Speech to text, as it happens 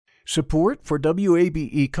Support for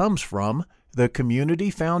WABE comes from the Community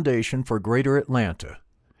Foundation for Greater Atlanta.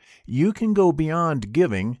 You can go beyond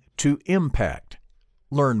giving to impact.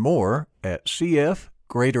 Learn more at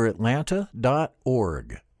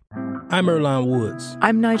cfgreateratlanta.org. I'm Earlonne Woods.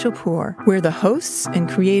 I'm Nigel Poor. We're the hosts and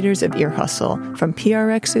creators of Ear Hustle from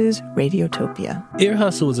PRX's Radiotopia. Ear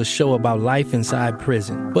Hustle is a show about life inside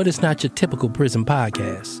prison, but it's not your typical prison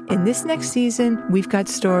podcast. In this next season, we've got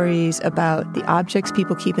stories about the objects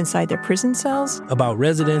people keep inside their prison cells, about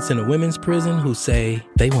residents in a women's prison who say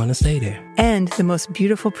they want to stay there, and the most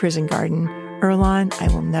beautiful prison garden. Earlonne, I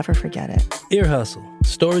will never forget it. Ear Hustle.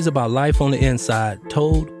 Stories about life on the inside,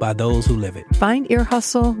 told by those who live it. Find Ear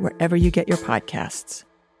Hustle wherever you get your podcasts.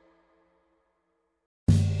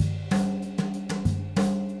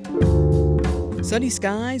 Sunny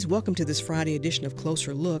skies, welcome to this Friday edition of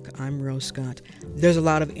Closer Look. I'm Rose Scott. There's a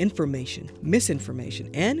lot of information,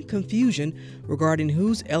 misinformation, and confusion regarding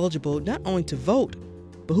who's eligible not only to vote,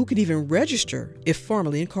 but who could even register if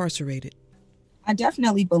formerly incarcerated. I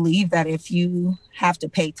definitely believe that if you have to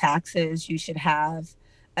pay taxes, you should have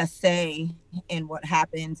a say in what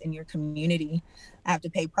happens in your community. I have to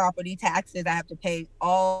pay property taxes. I have to pay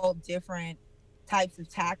all different types of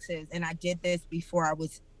taxes. And I did this before I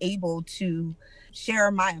was able to share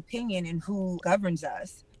my opinion in who governs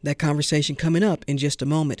us. That conversation coming up in just a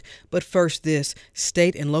moment. But first this,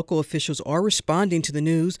 state and local officials are responding to the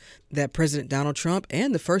news that President Donald Trump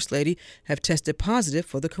and the First Lady have tested positive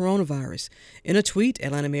for the coronavirus. In a tweet,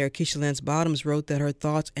 Atlanta Mayor Keisha Lance Bottoms wrote that her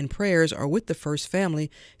thoughts and prayers are with the First family,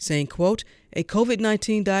 saying, quote, "A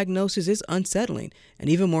COVID-19 diagnosis is unsettling, and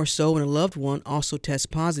even more so when a loved one also tests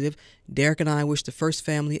positive. Derek and I wish the First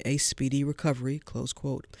family a speedy recovery," close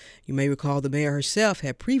quote. You may recall the mayor herself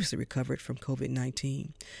had previously recovered from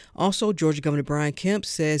COVID-19. Also, Georgia Governor Brian Kemp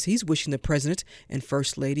says he's wishing the president and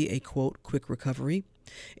First Lady a, quote, quick recovery.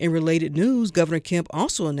 In related news, Governor Kemp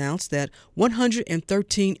also announced that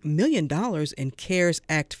 $113 million in CARES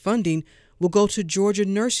Act funding will go to Georgia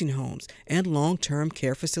nursing homes and long-term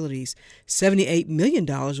care facilities. $78 million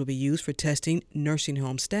will be used for testing nursing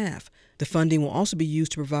home staff. The funding will also be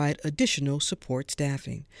used to provide additional support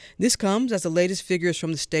staffing. This comes as the latest figures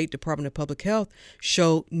from the State Department of Public Health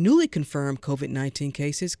show newly confirmed COVID-19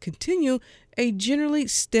 cases continue a generally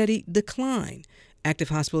steady decline. Active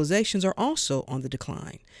hospitalizations are also on the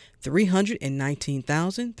decline.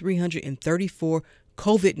 319,334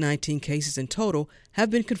 COVID-19 cases in total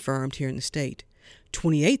have been confirmed here in the state.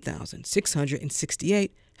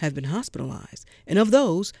 28,668 have been hospitalized, and of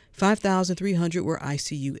those, 5,300 were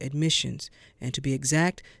ICU admissions. And to be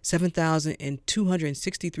exact,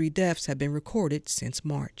 7,263 deaths have been recorded since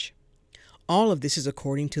March. All of this is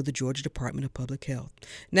according to the Georgia Department of Public Health.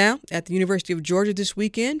 Now, at the University of Georgia this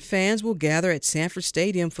weekend, fans will gather at Sanford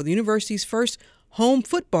Stadium for the university's first home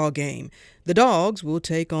football game. The Dogs will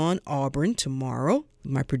take on Auburn tomorrow.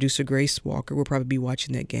 My producer, Grace Walker, will probably be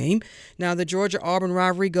watching that game. Now, the Georgia-Auburn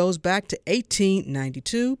rivalry goes back to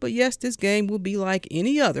 1892, but yes, this game will be like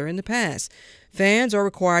any other in the past. Fans are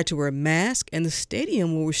required to wear a mask, and the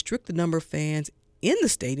stadium will restrict the number of fans in the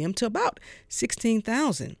stadium to about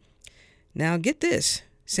 16,000. Now, get this.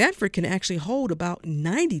 Sanford can actually hold about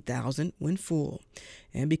 90,000 when full.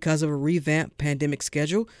 And because of a revamped pandemic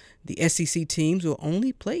schedule, the SEC teams will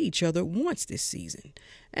only play each other once this season.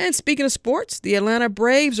 And speaking of sports, the Atlanta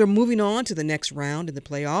Braves are moving on to the next round in the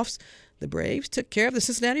playoffs. The Braves took care of the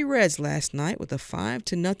Cincinnati Reds last night with a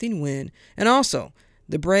 5-0 win. And also,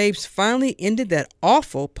 the Braves finally ended that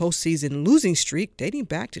awful postseason losing streak dating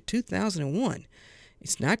back to 2001.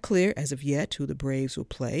 It's not clear as of yet who the Braves will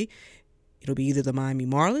play. It'll be either the Miami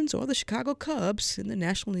Marlins or the Chicago Cubs in the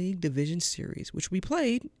National League Division Series, which will be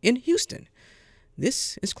played in Houston.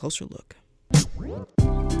 This is Closer Look.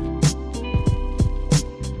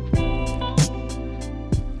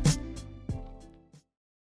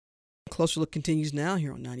 Closer Look continues now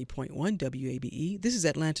here on 90.1 WABE. This is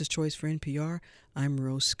Atlanta's Choice for NPR. I'm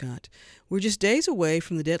Rose Scott. We're just days away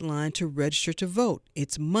from the deadline to register to vote.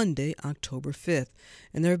 It's Monday, October 5th.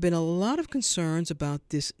 And there have been a lot of concerns about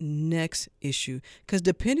this next issue because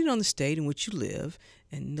depending on the state in which you live,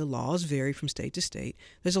 and the laws vary from state to state,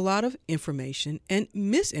 there's a lot of information and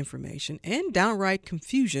misinformation and downright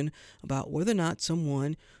confusion about whether or not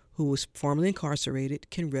someone who was formerly incarcerated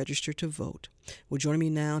can register to vote. Well, joining me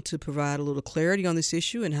now to provide a little clarity on this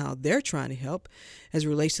issue and how they're trying to help as it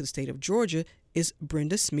relates to the state of Georgia is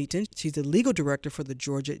Brenda Smeaton. She's the legal director for the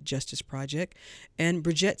Georgia Justice Project, and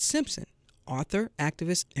Bridgette Simpson, author,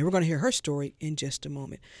 activist, and we're going to hear her story in just a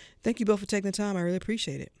moment. Thank you both for taking the time. I really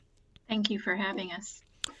appreciate it. Thank you for having us.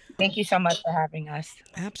 Thank you so much for having us.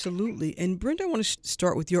 Absolutely. And Brenda, I want to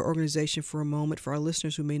start with your organization for a moment for our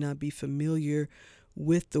listeners who may not be familiar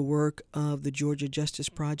with the work of the Georgia Justice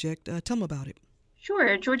Project. Tell them about it.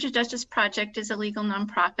 Sure. Georgia Justice Project is a legal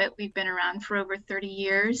nonprofit. We've been around for over 30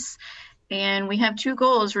 years. And we have two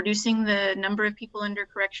goals: reducing the number of people under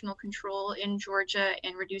correctional control in Georgia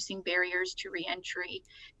and reducing barriers to reentry.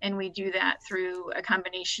 And we do that through a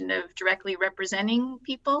combination of directly representing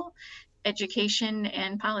people, education,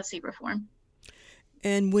 and policy reform.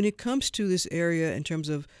 And when it comes to this area in terms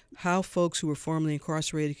of how folks who are formerly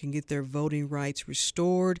incarcerated can get their voting rights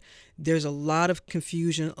restored, there's a lot of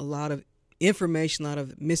confusion, a lot of information, a lot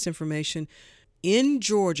of misinformation. In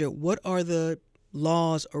Georgia, what are the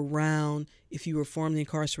laws around if you were formerly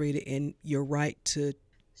incarcerated and your right to?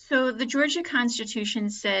 So the Georgia Constitution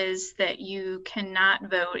says that you cannot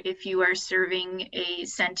vote if you are serving a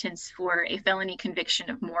sentence for a felony conviction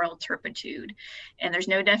of moral turpitude. And there's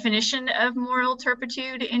no definition of moral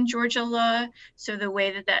turpitude in Georgia law. So the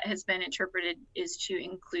way that that has been interpreted is to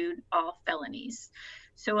include all felonies.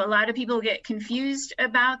 So a lot of people get confused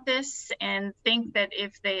about this and think that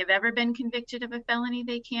if they have ever been convicted of a felony,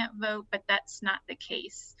 they can't vote, but that's not the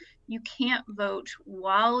case. You can't vote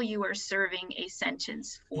while you are serving a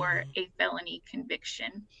sentence for a felony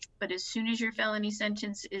conviction. But as soon as your felony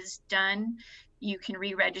sentence is done, you can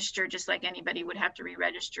re-register just like anybody would have to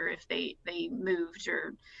re-register if they moved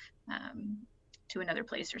or to another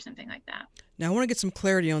place or something like that. Now, I want to get some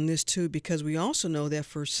clarity on this, too, because we also know that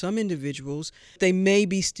for some individuals, they may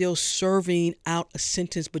be still serving out a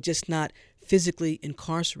sentence, but just not physically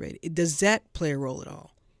incarcerated. Does that play a role at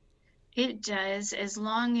all? It does, as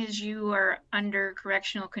long as you are under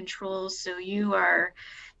correctional control. So you are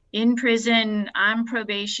in prison, on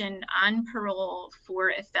probation, on parole for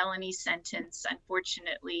a felony sentence.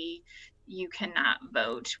 Unfortunately, you cannot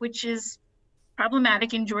vote, which is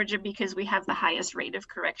problematic in Georgia because we have the highest rate of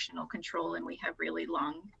correctional control and we have really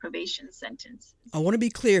long probation sentences. I want to be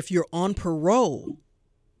clear, if you're on parole,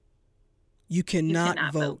 you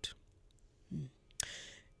cannot vote.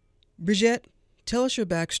 Bridgette, tell us your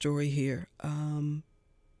backstory here.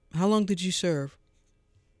 How long did you serve?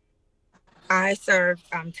 I served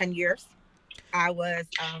 10 years. I was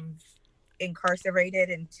incarcerated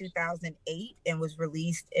in 2008 and was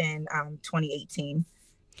released in 2018.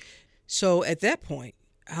 So at that point,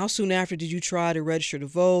 how soon after did you try to register to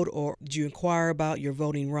vote, or did you inquire about your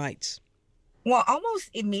voting rights? Well, almost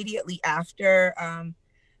immediately after,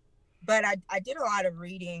 but I did a lot of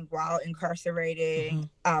reading while incarcerated,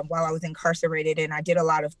 while I was incarcerated, and I did a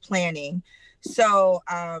lot of planning. So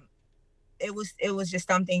it was just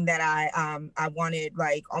something that I wanted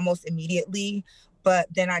like almost immediately. But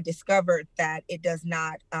then I discovered that it does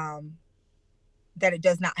not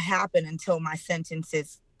happen until my sentence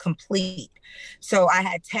is complete. So I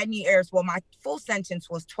had 10 years. Well, my full sentence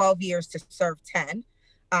was 12 years to serve 10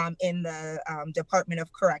 in the Department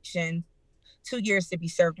of Correction, 2 years to be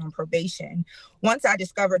served on probation. Once I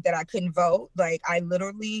discovered that I couldn't vote, like I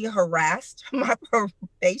literally harassed my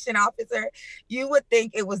probation officer. You would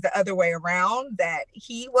think it was the other way around, that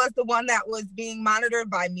he was the one that was being monitored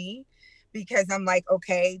by me, because I'm like,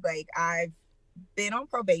 okay, like I've been on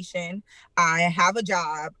probation. I have a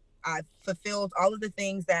job. I've fulfilled all of the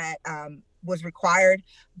things that was required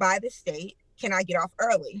by the state. Can I get off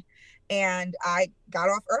early? And I got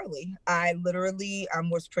off early. I literally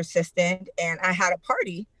was persistent, and I had a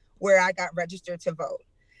party where I got registered to vote,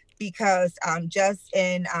 because just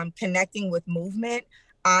in connecting with movement,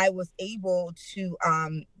 I was able to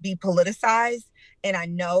be politicized. And I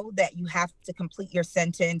know that you have to complete your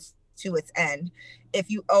sentence to its end.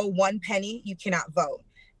 If you owe 1 penny, you cannot vote.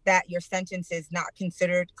 That your sentence is not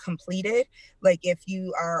considered completed. Like if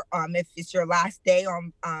you are, if it's your last day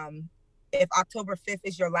on, if October 5th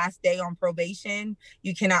is your last day on probation,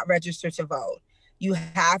 you cannot register to vote. You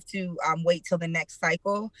have to wait till the next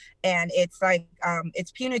cycle. And it's like, it's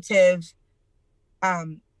punitive.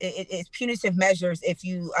 It's punitive measures if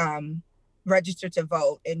you register to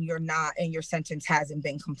vote and you're not, and your sentence hasn't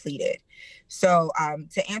been completed. So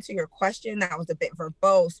to answer your question, that was a bit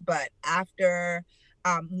verbose, but after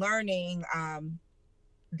learning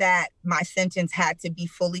that my sentence had to be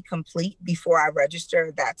fully complete before I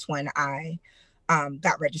registered, that's when I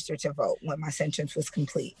got registered to vote, when my sentence was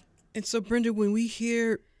complete. And so, Brenda, when we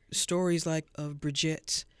hear stories like of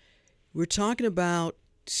Bridgette's, we're talking about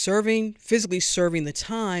physically serving the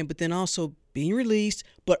time, but then also being released,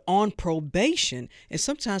 but on probation. And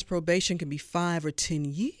sometimes probation can be 5 or 10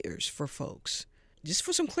 years for folks. Just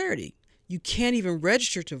for some clarity, you can't even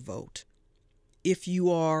register to vote if you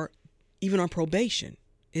are even on probation.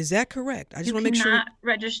 Is that correct? I just want to make sure.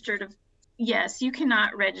 Yes, you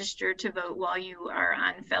cannot register to vote while you are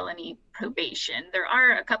on felony probation. There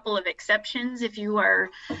are a couple of exceptions. If you are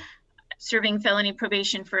serving felony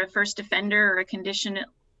probation for a first offender or a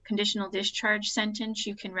conditional discharge sentence,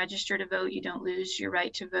 you can register to vote. You don't lose your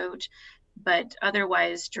right to vote. But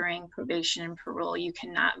otherwise, during probation and parole, you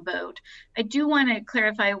cannot vote. I do want to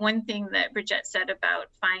clarify one thing that Bridgette said about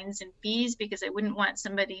fines and fees, because I wouldn't want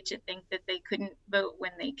somebody to think that they couldn't vote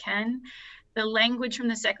when they can. The language from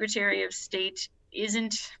the Secretary of State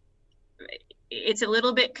it's a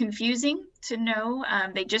little bit confusing to know.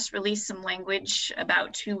 They just released some language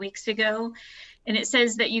about 2 weeks ago, and it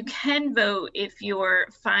says that you can vote if your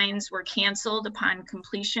fines were canceled upon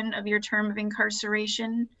completion of your term of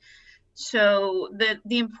incarceration. So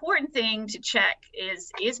the important thing to check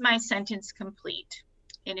is my sentence complete?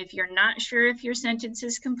 And if you're not sure if your sentence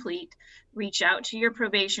is complete, reach out to your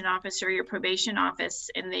probation officer, your probation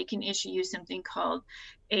office, and they can issue you something called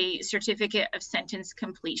a certificate of sentence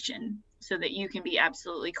completion so that you can be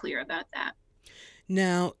absolutely clear about that.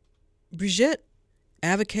 Now, Bridgette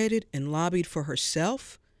advocated and lobbied for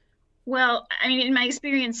herself. Well, I mean, in my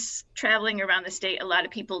experience traveling around the state, a lot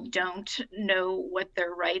of people don't know what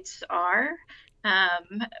their rights are.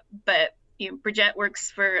 But Bridgette works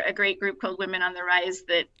for a great group called Women on the Rise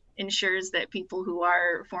that ensures that people who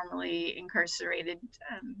are formerly incarcerated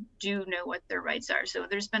do know what their rights are. So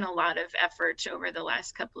there's been a lot of effort over the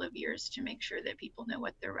last couple of years to make sure that people know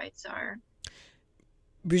what their rights are.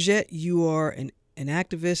 Bridgette, you are an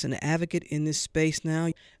activist and an advocate in this space now.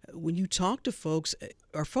 When you talk to folks,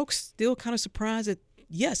 are folks still kind of surprised that,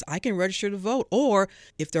 yes, I can register to vote? Or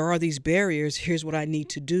if there are these barriers, here's what I need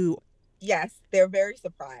to do? Yes, they're very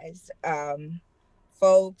surprised.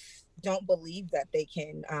 Folks don't believe that they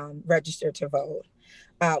can register to vote.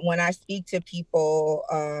 When I speak to people,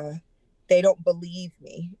 they don't believe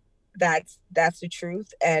me. That's the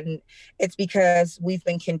truth. And it's because we've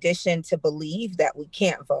been conditioned to believe that we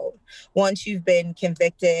can't vote. Once you've been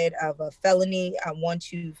convicted of a felony,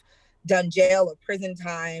 once you've done jail or prison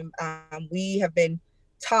time, we have been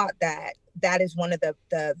taught that is one of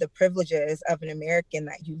the privileges of an American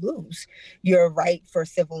that you lose, your right for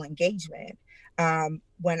civil engagement.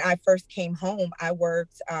 When I first came home, I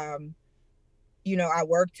worked to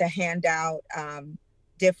hand out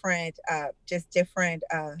different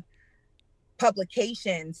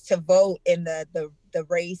publications to vote in the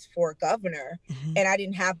race for governor. Mm-hmm. And I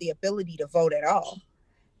didn't have the ability to vote at all.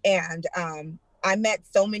 And I met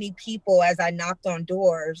so many people as I knocked on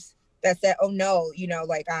doors that said, oh no,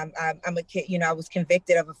 I'm a kid, I was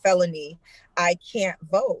convicted of a felony. I can't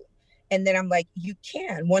vote. And then I'm like, you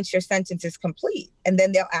can once your sentence is complete. And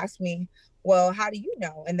then they'll ask me, well, how do you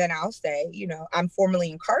know? And then I'll say, I'm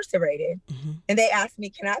formerly incarcerated. Mm-hmm. And they ask me,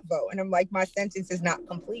 can I vote? And I'm like, my sentence is not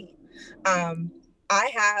complete. I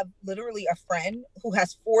have literally a friend who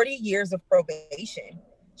has 40 years of probation.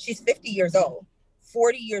 She's 50 years old,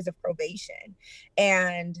 40 years of probation.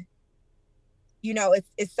 And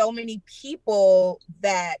it's so many people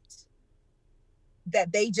that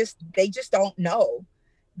they just don't know.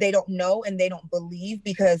 They don't know and they don't believe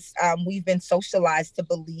because we've been socialized to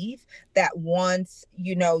believe that once,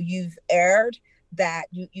 you've erred, that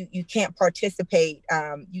you can't participate.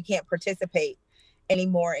 You can't participate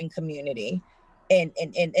anymore in community and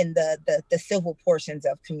in the civil portions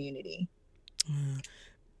of community.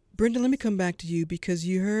 Brenda, let me come back to you because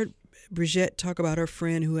you heard Bridgette talk about her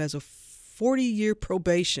friend who has a 40-year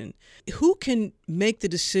probation. Who can make the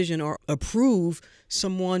decision or approve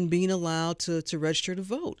someone being allowed to register to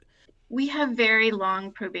vote? We have very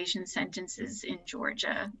long probation sentences in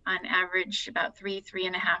Georgia, on average about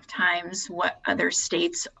 3.5 times what other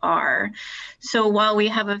states are. So while we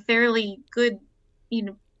have a fairly good,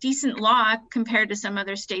 decent law compared to some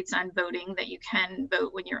other states on voting that you can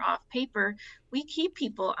vote when you're off paper, we keep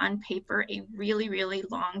people on paper a really, really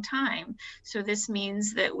long time. So this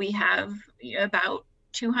means that we have about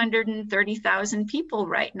 230,000 people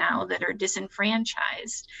right now that are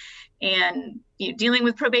disenfranchised. And dealing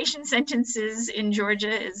with probation sentences in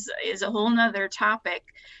Georgia is a whole nother topic,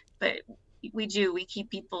 but we keep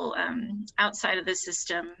people outside of the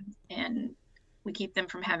system and we keep them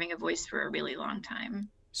from having a voice for a really long time.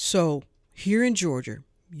 So here in Georgia,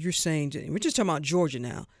 you're saying, we're just talking about Georgia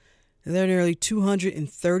now, there are nearly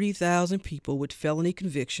 230,000 people with felony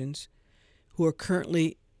convictions who are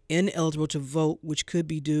currently ineligible to vote, which could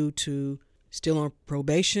be due to still on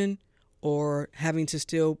probation or having to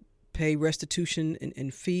still pay restitution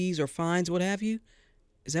and fees or fines, what have you.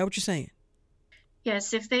 Is that what you're saying?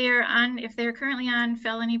 Yes, if they're currently on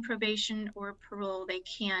felony probation or parole, they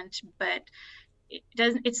can't. But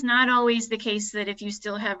it's not always the case that if you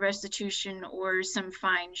still have restitution or some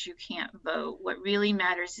fines, you can't vote. What really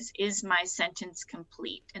matters is my sentence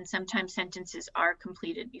complete? And sometimes sentences are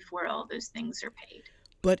completed before all those things are paid.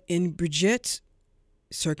 But in Bridgette's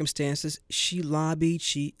circumstances, she lobbied,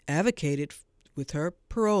 she advocated with her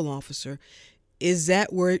parole officer. Is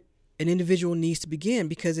that where an individual needs to begin?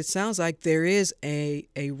 Because it sounds like there is a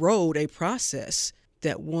road, a process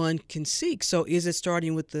that one can seek. So is it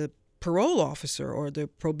starting with the parole officer or the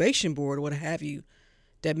probation board or what have you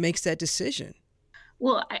that makes that decision?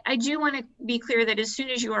 Well, I do want to be clear that as soon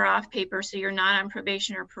as you are off paper, so you're not on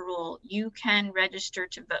probation or parole, you can register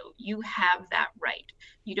to vote. You have that right.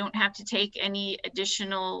 You don't have to take any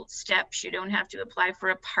additional steps. You don't have to apply for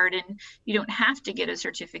a pardon. You don't have to get a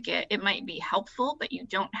certificate. It might be helpful, but you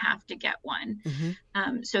don't have to get one.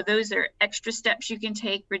 Mm-hmm. So those are extra steps you can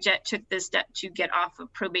take. Bridgette took the step to get off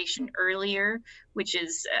of probation earlier, which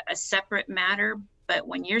is a separate matter. But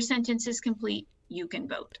when your sentence is complete, you can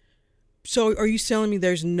vote. So are you telling me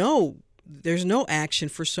there's no action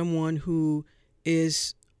for someone who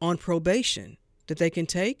is on probation that they can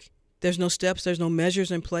take? There's no steps, there's no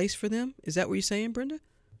measures in place for them? Is that what you're saying, Brenda?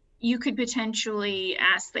 You could potentially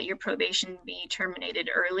ask that your probation be terminated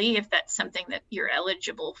early if that's something that you're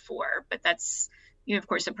eligible for. But that's, of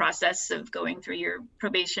course, a process of going through your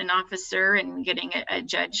probation officer and getting a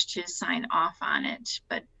judge to sign off on it.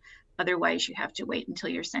 But otherwise, you have to wait until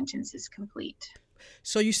your sentence is complete.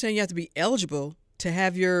 So you're saying you have to be eligible to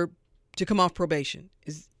have to come off probation.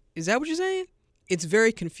 Is that what you're saying? It's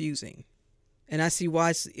very confusing. And I see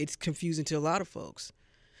why it's confusing to a lot of folks.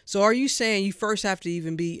 So are you saying you first have to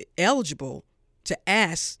even be eligible to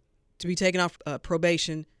ask to be taken off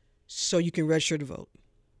probation so you can register to vote?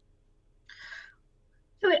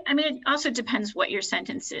 So, it also depends what your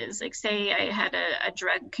sentence is. Like, say I had a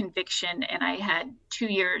drug conviction and I had 2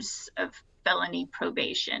 years of felony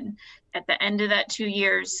probation. At the end of that 2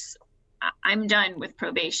 years, I'm done with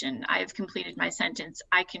probation. I've completed my sentence.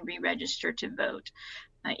 I can re-register to vote.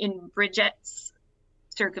 In Bridgette's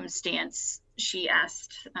circumstance, she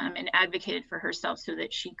asked and advocated for herself so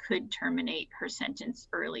that she could terminate her sentence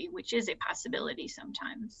early, which is a possibility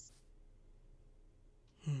sometimes.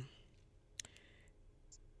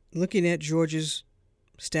 Looking at Georgia's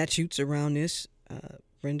statutes around this,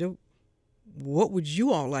 Brenda, what would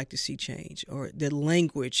you all like to see change, or the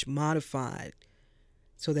language modified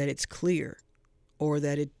so that it's clear, or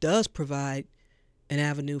that it does provide an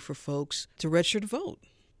avenue for folks to register to vote?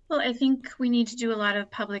 Well, I think we need to do a lot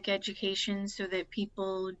of public education so that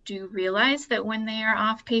people do realize that when they are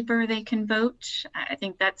off paper, they can vote. I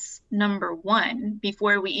think that's number one.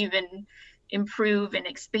 Before we even improve and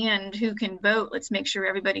expand who can vote, let's make sure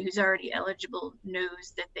everybody who's already eligible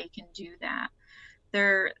knows that they can do that.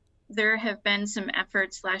 There have been some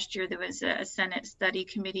efforts. Last year, there was a Senate study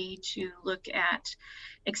committee to look at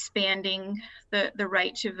expanding the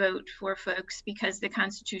right to vote for folks because the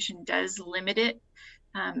Constitution does limit it,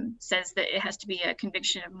 says that it has to be a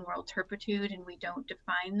conviction of moral turpitude, and we don't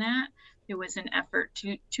define that. There was an effort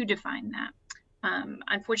to define that.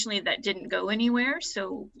 Unfortunately, that didn't go anywhere,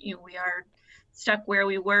 so we are stuck where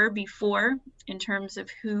we were before in terms of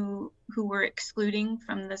who we're excluding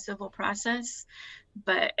from the civil process.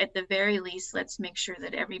 But at the very least, let's make sure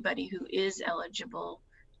that everybody who is eligible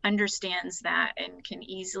understands that and can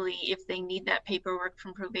easily, if they need that paperwork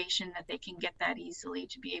from probation, that they can get that easily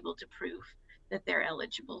to be able to prove that they're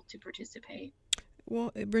eligible to participate.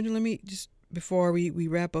 Well, Brenda, let me just, before we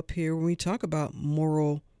wrap up here, when we talk about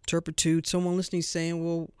moral turpitude, someone listening is saying,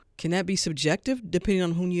 well, can that be subjective depending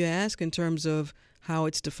on whom you ask in terms of how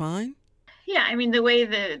it's defined? Yeah, the way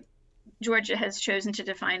that Georgia has chosen to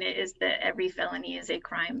define it is that every felony is a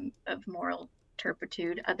crime of moral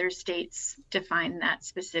turpitude. Other states define that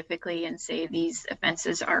specifically and say these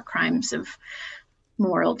offenses are crimes of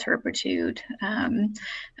moral turpitude.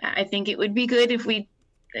 I think it would be good if we,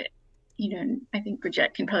 I think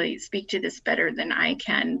Bridgette can probably speak to this better than I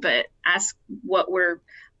can, but ask what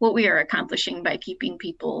we are accomplishing by keeping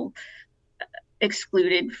people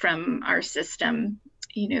excluded from our system.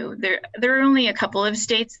 There are only a couple of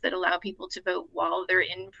states that allow people to vote while they're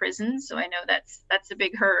in prison. So I know that's a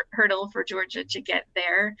big hurdle for Georgia to get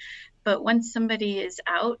there. But once somebody is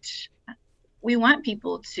out, we want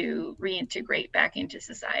people to reintegrate back into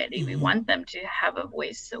society. Mm-hmm. We want them to have a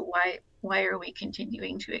voice. So why are we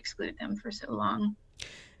continuing to exclude them for so long?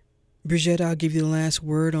 Bridgette, I'll give you the last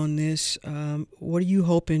word on this. What are you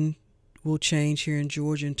hoping will change here in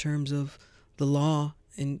Georgia in terms of the law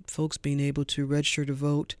and folks being able to register to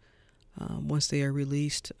vote once they are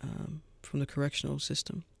released from the correctional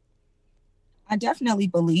system? I definitely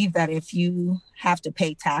believe that if you have to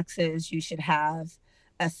pay taxes, you should have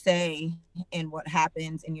a say in what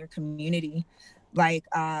happens in your community. Like,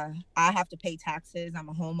 I have to pay taxes. I'm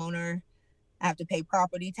a homeowner. I have to pay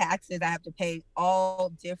property taxes. I have to pay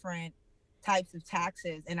all different types of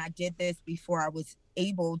taxes. And I did this before I was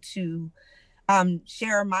able to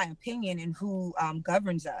share my opinion in who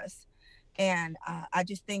governs us. And I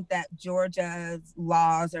just think that Georgia's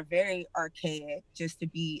laws are very archaic, just to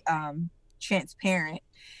be transparent.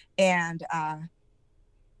 And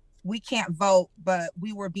we can't vote, but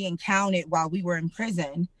we were being counted while we were in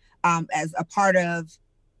prison as a part of,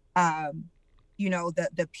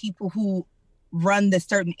 the people who run the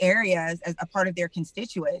certain areas as a part of their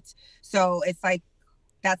constituents. So it's like,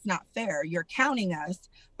 that's not fair. You're counting us,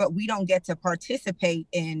 but we don't get to participate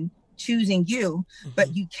in choosing you,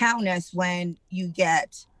 but you count us when you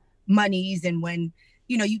get monies and when,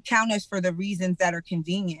 you count us for the reasons that are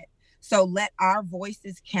convenient. So let our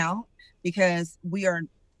voices count, because we're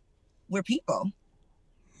people.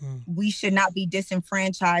 We should not be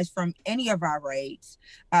disenfranchised from any of our rights.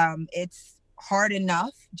 It's hard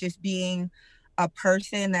enough just being a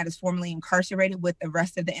person that is formerly incarcerated with the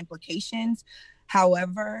rest of the implications.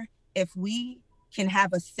 However, if we can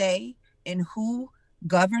have a say in who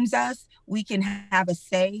governs us, we can have a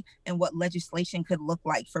say in what legislation could look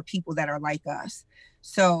like for people that are like us.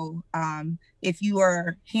 So if you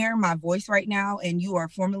are hearing my voice right now and you are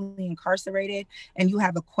formerly incarcerated and you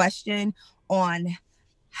have a question on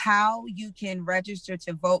how you can register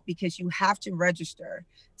to vote, because you have to register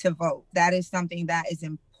to vote. That is something that is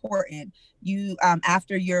important. You,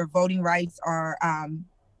 after your voting rights are,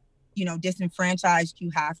 disenfranchised, you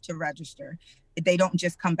have to register. They don't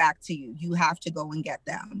just come back to you. You have to go and get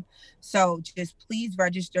them. So just please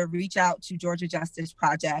register, reach out to Georgia Justice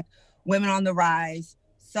Project, Women on the Rise.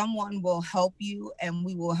 Someone will help you and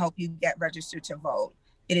we will help you get registered to vote.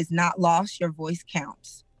 It is not lost. Your voice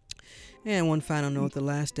counts. And one final note, the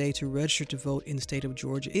last day to register to vote in the state of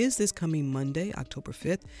Georgia is this coming Monday, October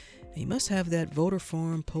 5th. And you must have that voter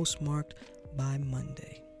form postmarked by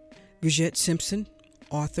Monday. Bridgette Simpson,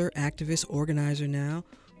 author, activist, organizer now,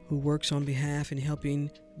 who works on behalf in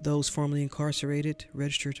helping those formerly incarcerated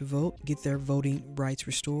register to vote, get their voting rights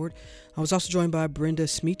restored. I was also joined by Brenda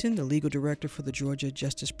Smeaton, the legal director for the Georgia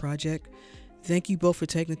Justice Project. Thank you both for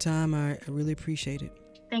taking the time. I really appreciate it.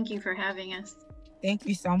 Thank you for having us. Thank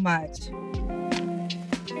you so much.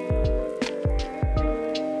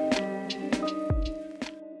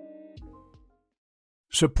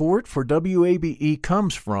 Support for WABE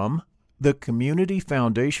comes from the Community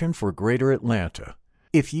Foundation for Greater Atlanta.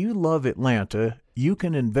 If you love Atlanta, you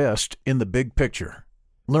can invest in the big picture.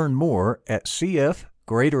 Learn more at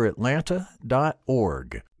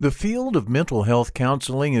cfgreateratlanta.org. The field of mental health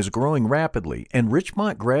counseling is growing rapidly, and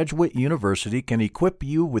Richmont Graduate University can equip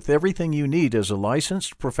you with everything you need as a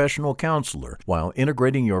licensed professional counselor while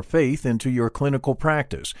integrating your faith into your clinical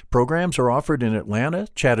practice. Programs are offered in Atlanta,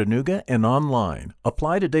 Chattanooga, and online.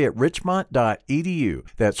 Apply today at richmont.edu.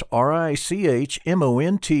 That's richmont.edu.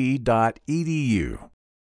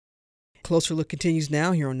 Closer Look continues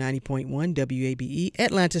now here on 90.1 WABE,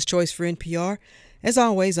 Atlanta's Choice for NPR. As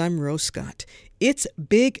always, I'm Rose Scott. It's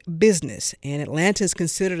big business, and Atlanta is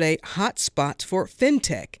considered a hot spot for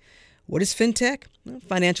fintech. What is fintech? Well,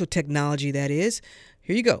 financial technology, that is.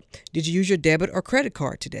 Here you go. Did you use your debit or credit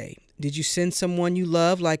card today? Did you send someone you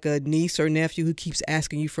love, like a niece or nephew who keeps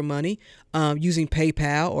asking you for money, using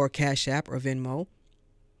PayPal or Cash App or Venmo?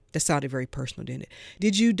 That sounded very personal, didn't it?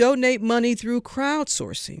 Did you donate money through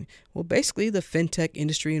crowdsourcing? Well, basically, the fintech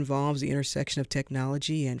industry involves the intersection of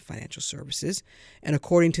technology and financial services. And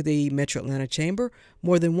according to the Metro Atlanta Chamber,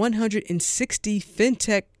 more than 160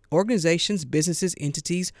 fintech organizations, businesses,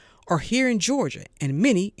 entities are here in Georgia and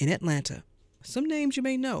many in Atlanta. Some names you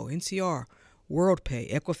may know: NCR,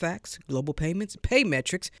 WorldPay, Equifax, Global Payments,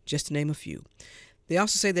 Paymetrics, just to name a few. They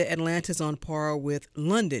also say that Atlanta is on par with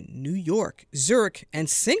London, New York, Zurich, and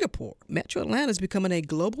Singapore. Metro Atlanta is becoming a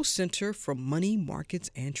global center for money, markets,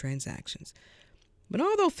 and transactions. But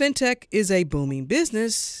although fintech is a booming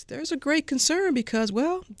business, there's a great concern because,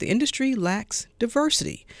 well, the industry lacks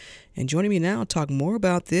diversity. And joining me now to talk more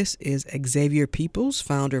about this is Xavier Peoples,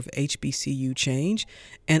 founder of HBCU Change,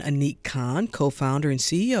 and Anik Khan, co-founder and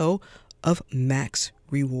CEO of Max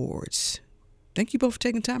Rewards. Thank you both for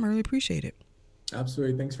taking time. I really appreciate it.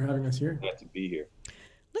 Absolutely. Thanks for having us here. Glad to be here.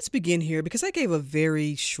 Let's begin here because I gave a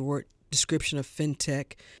very short description of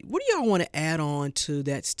fintech. What do y'all want to add on to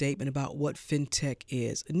that statement about what fintech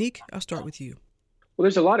is? Anik, I'll start with you. Well,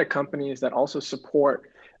 there's a lot of companies that also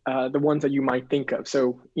support the ones that you might think of.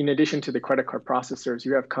 So in addition to the credit card processors,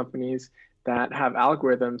 you have companies that have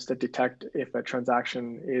algorithms that detect if a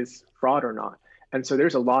transaction is fraud or not. And so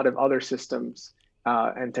there's a lot of other systems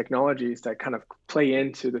and technologies that kind of play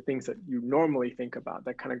into the things that you normally think about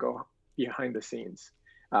that kind of go behind the scenes.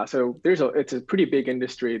 So it's a pretty big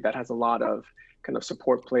industry that has a lot of kind of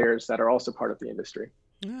support players that are also part of the industry.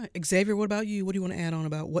 All right. Xavier, what about you? What do you want to add on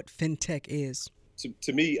about what fintech is?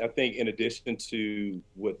 To me, I think in addition to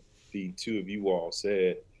what the two of you all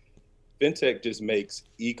said, fintech just makes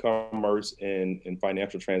e-commerce and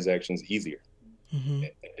financial transactions easier at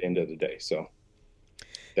the end of the day. So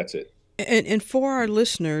that's it. And for our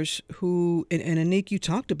listeners who, and Anik, you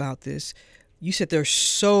talked about this, you said there's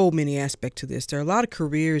so many aspects to this. There are a lot of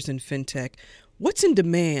careers in fintech. What's in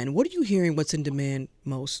demand? What are you hearing what's in demand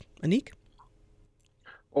most? Anik?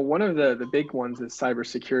 Well, one of the big ones is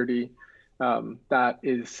cybersecurity. That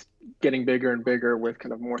is getting bigger and bigger with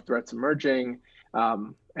kind of more threats emerging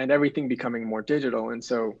and everything becoming more digital. And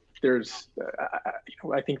so there's,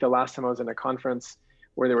 I think the last time I was in a conference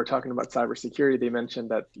where they were talking about cybersecurity, they mentioned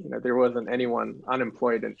that there wasn't anyone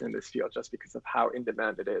unemployed in this field just because of how in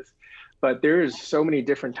demand it is. But there's so many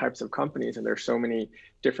different types of companies and there's so many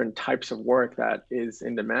different types of work that is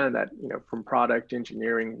in demand that, from product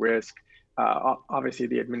engineering, risk, obviously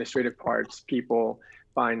the administrative parts, people,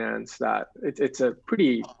 finance, that it's a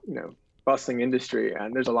pretty, bustling industry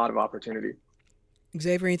and there's a lot of opportunity.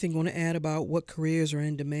 Xavier, anything you want to add about what careers are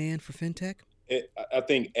in demand for fintech? I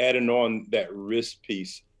think adding on that risk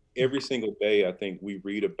piece, every single day, I think we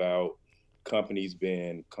read about companies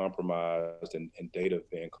being compromised and data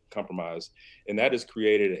being compromised. And that has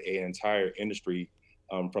created an entire industry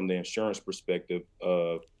from the insurance perspective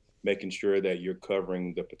of making sure that you're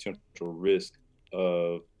covering the potential risk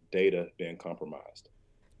of data being compromised.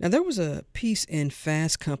 Now, there was a piece in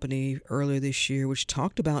Fast Company earlier this year which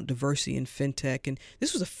talked about diversity in fintech, and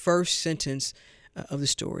this was the first sentence of the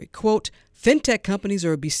story. Quote, "Fintech companies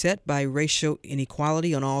are beset by racial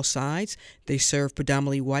inequality on all sides. They serve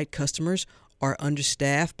predominantly white customers, are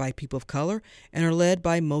understaffed by people of color, and are led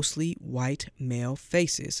by mostly white male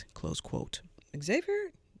faces." Close quote.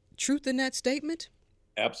 Xavier, truth in that statement?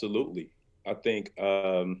 Absolutely. I think,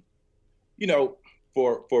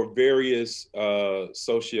 for various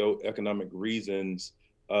socioeconomic reasons,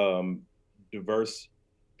 diverse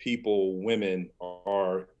people, women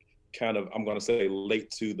are kind of, I'm going to say, late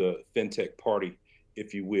to the fintech party,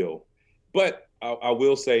 if you will. But I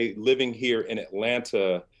will say, living here in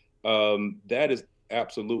Atlanta, that is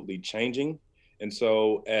absolutely changing. And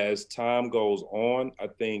so as time goes on, I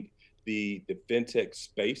think the fintech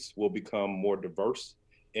space will become more diverse,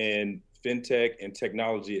 and fintech and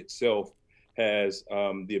technology itself has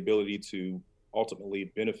the ability to ultimately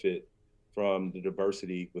benefit from the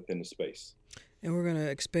diversity within the space. And we're going to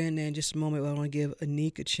expand that in just a moment, but I want to give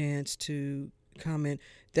Anik a chance to comment.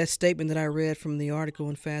 That statement that I read from the article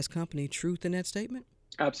in Fast Company, truth in that statement?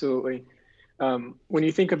 Absolutely. When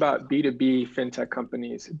you think about B2B fintech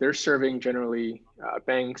companies, they're serving generally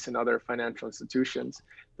banks and other financial institutions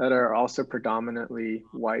that are also predominantly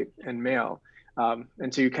white and male.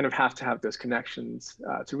 And so you kind of have to have those connections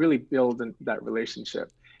to really build that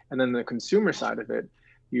relationship. And then the consumer side of it,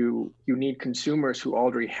 you need consumers who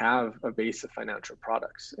already have a base of financial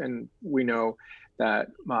products. And we know that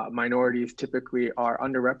minorities typically are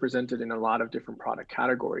underrepresented in a lot of different product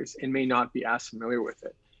categories and may not be as familiar with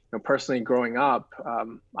it. Personally, growing up,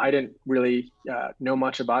 I didn't really know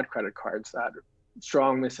much about credit cards. I had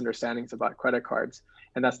strong misunderstandings about credit cards.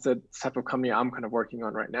 And that's the type of company I'm kind of working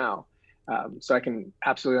on right now. So I can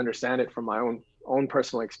absolutely understand it from my own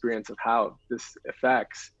personal experience of how this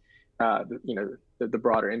affects the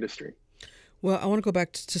broader industry. Well, I want to go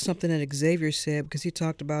back to something that Xavier said, because he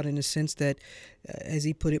talked about, in the sense that, as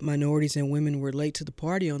he put it, minorities and women were late to the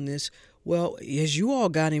party on this. Well, as you all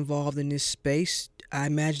got involved in this space, I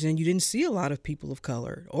imagine you didn't see a lot of people of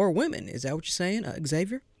color or women. Is that what you're saying,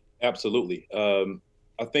 Xavier? Absolutely.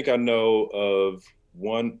 I think I know of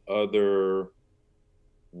one other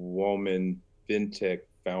woman fintech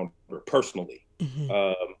founder personally,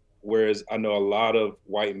 whereas I know a lot of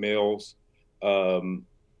white males, a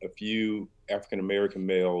few African-American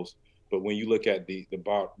males, but when you look at the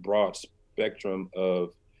broad spectrum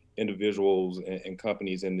of individuals and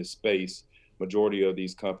companies in this space, majority of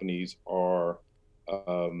these companies are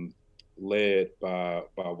led by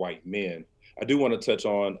white men. I do want to touch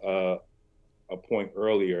on a point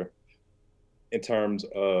earlier in terms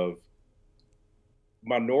of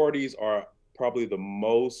minorities are probably the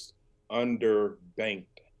most underbanked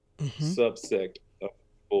subsect of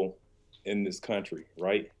people in this country,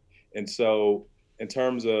 right? And so in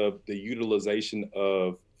terms of the utilization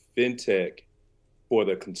of fintech for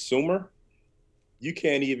the consumer, you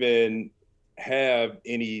can't even have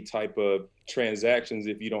any type of transactions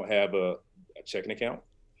if you don't have a checking account,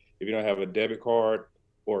 if you don't have a debit card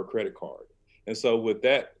or a credit card. And so with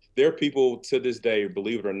that, there are people to this day,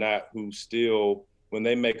 believe it or not, who still, when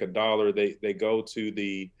they make $1, they go to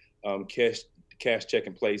the cash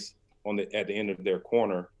checking place at the end of their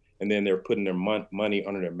corner, and then they're putting their money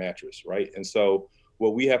under their mattress, right? And so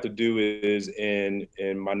what we have to do is in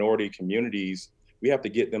minority communities, we have to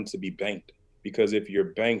get them to be banked, because if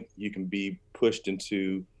you're banked, you can be pushed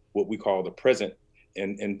into what we call the present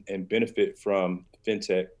and benefit from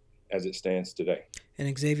fintech as it stands today.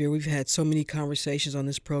 And Xavier, we've had so many conversations on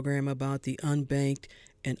this program about the unbanked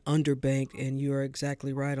and underbanked, and you are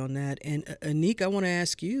exactly right on that. And Anik, I want to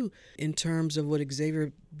ask you in terms of what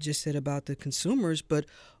Xavier just said about the consumers, but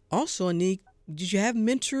also, Anik, did you have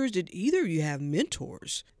mentors? Did either of you have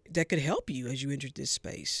mentors that could help you as you entered this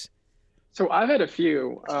space? So I've had a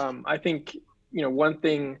few. I think, one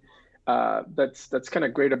thing that's kind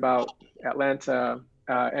of great about Atlanta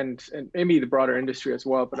and maybe the broader industry as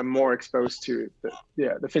well, but I'm more exposed to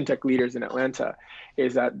the fintech leaders in Atlanta,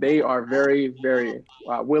 is that they are very, very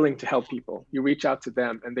willing to help people. You reach out to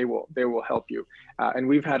them and they will help you. And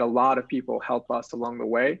we've had a lot of people help us along the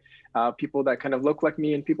way, people that kind of look like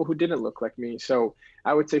me and people who didn't look like me. So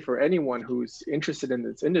I would say for anyone who's interested in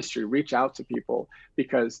this industry, reach out to people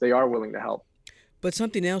because they are willing to help. But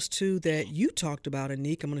something else too that you talked about,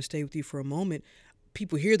 Anik, I'm going to stay with you for a moment.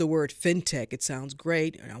 People hear the word fintech, it sounds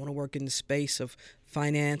great, and I want to work in the space of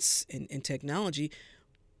finance and technology,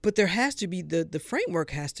 but there has to be, the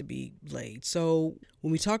framework has to be laid. So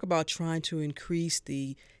when we talk about trying to increase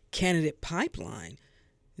the candidate pipeline,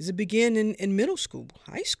 does it begin in middle school,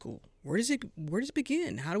 high school? Where does it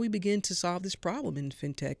begin? How do we begin to solve this problem in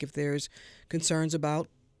fintech if there's concerns about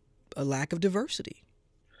a lack of diversity?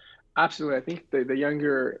 Absolutely. I think the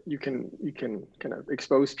younger you can kind of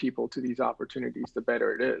expose people to these opportunities, the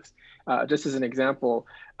better it is. Just as an example,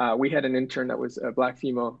 we had an intern that was a Black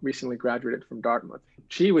female, recently graduated from Dartmouth.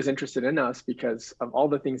 She was interested in us because of all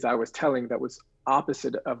the things I was telling that was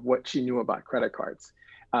opposite of what she knew about credit cards.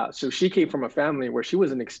 So she came from a family where she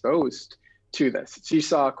wasn't exposed to this. She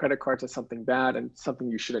saw credit cards as something bad and something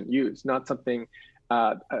you shouldn't use, not something,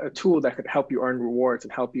 a tool that could help you earn rewards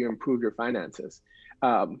and help you improve your finances.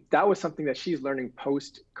 That was something that she's learning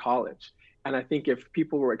post-college. And I think if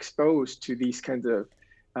people were exposed to these kinds of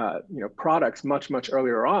products much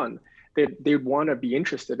earlier on, they'd want to be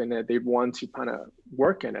interested in it. They'd want to kind of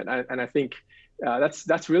work in it. And I think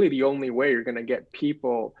that's really the only way you're going to get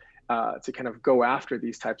people to kind of go after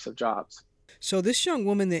these types of jobs. So this young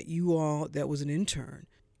woman that was an intern,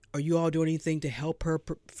 are you all doing anything to help her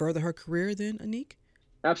further her career then, Anik?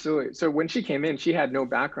 Absolutely. So when she came in, she had no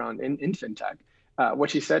background in fintech.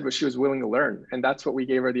 What she said was she was willing to learn, and that's what we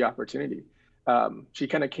gave her the opportunity. She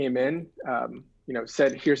kind of came in,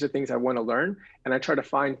 said, here's the things I want to learn, and I tried to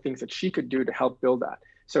find things that she could do to help build that.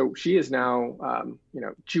 So she is now,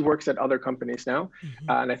 she works at other companies now,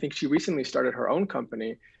 and I think she recently started her own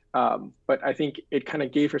company, but I think it kind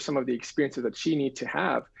of gave her some of the experiences that she needs to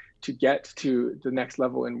have to get to the next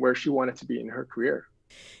level and where she wanted to be in her career.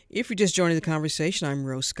 If you're just joining the conversation, I'm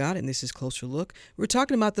Rose Scott, and this is Closer Look. We're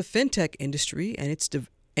talking about the fintech industry and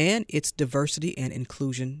its diversity and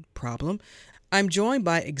inclusion problem. I'm joined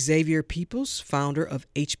by Xavier Peoples, founder of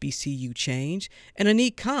HBCU Change, and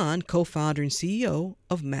Anik Khan, co-founder and CEO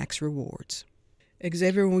of Max Rewards.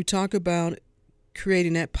 Xavier, when we talk about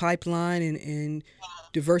creating that pipeline and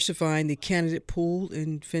diversifying the candidate pool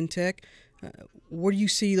in fintech, what do you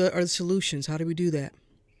see are the solutions? How do we do that?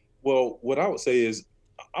 Well, what I would say is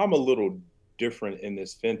I'm a little different in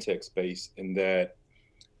this fintech space in that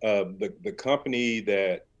the company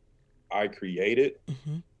that I created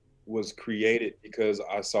was created because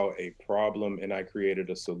I saw a problem and I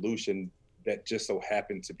created a solution that just so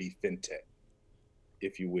happened to be fintech,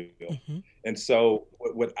 if you will. And so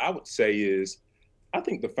what I would say is I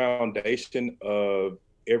think the foundation of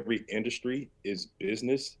every industry is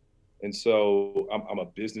business. And so I'm a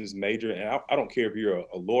business major, and I don't care if you're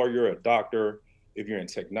a lawyer, a doctor, if you're in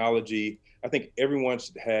technology. I think everyone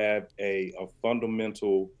should have a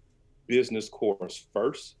fundamental business course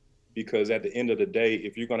first, because at the end of the day,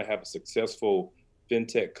 if you're going to have a successful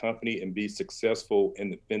fintech company and be successful in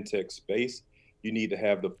the fintech space, you need to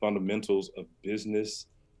have the fundamentals of business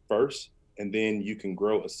first, and then you can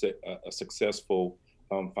grow a successful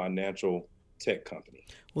financial tech company.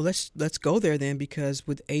 Well, let's go there then, because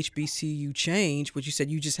with HBCU Change, what you said,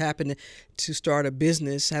 you just happened to start a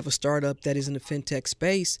business, have a startup that is in the fintech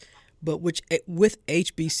space, but with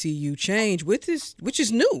HBCU Change, which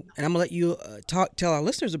is new, and I'm gonna let you tell our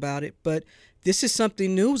listeners about it. But this is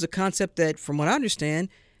something new. It's a concept that, from what I understand,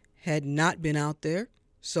 had not been out there.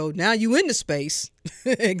 So now you in the space,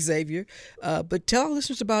 Xavier. But tell our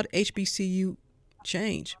listeners about HBCU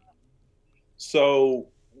Change. So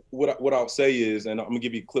what I'll say is, and I'm gonna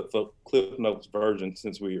give you Cliff Notes version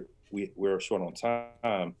since we're short on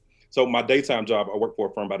time. So my daytime job, I work for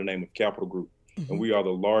a firm by the name of Capital Group, and we are the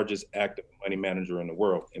largest active money manager in the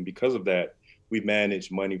world. And because of that, we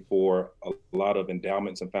manage money for a lot of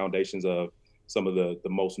endowments and foundations of some of the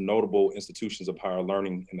most notable institutions of higher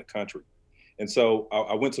learning in the country. And so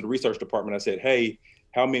I went to the research department. I said, hey,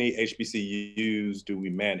 how many HBCUs do we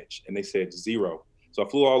manage? And they said 0. So I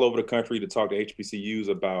flew all over the country to talk to HBCUs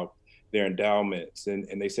about their endowments.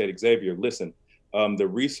 And they said, Xavier, listen, the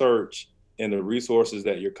research and the resources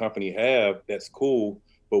that your company have, that's cool,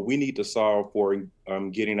 but we need to solve for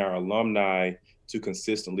getting our alumni to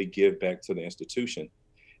consistently give back to the institution.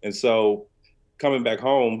 And so coming back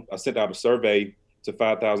home, I sent out a survey to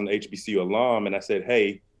 5,000 HBCU alum, and I said,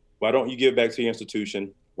 hey, why don't you give back to your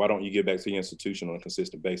institution? Why don't you give back to your institution on a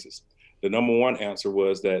consistent basis? The number one answer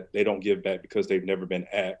was that they don't give back because they've never been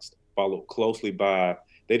asked, followed closely by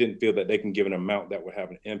they didn't feel that they can give an amount that would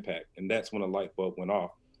have an impact. And that's when a light bulb went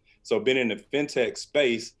off. So being in the fintech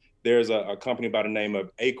space, there's a company by the name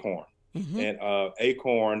of Acorn. And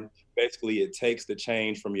Acorn, basically it takes the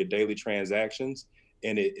change from your daily transactions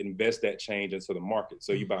and it invests that change into the market.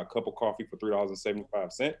 So you buy a cup of coffee for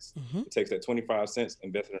 $3.75. It takes that 25 cents,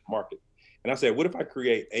 invest it in the market. And I said, what if I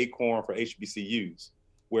create Acorn for HBCUs,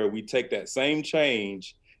 where we take that same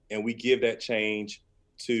change and we give that change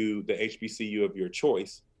to the HBCU of your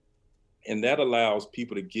choice. And that allows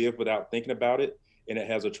people to give without thinking about it. And it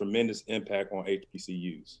has a tremendous impact on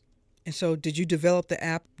HBCUs. And so did you develop the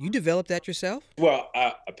app? You developed that yourself? Well,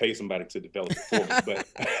 I paid somebody to develop it for me,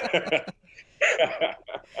 but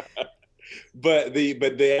but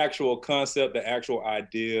the actual concept, the actual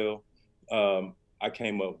idea, I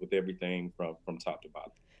came up with everything from top to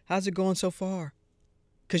bottom. How's it going so far?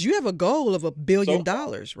 Because you have a goal of $1 billion,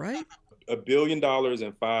 right? $1 billion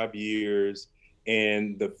in 5 years,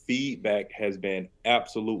 and the feedback has been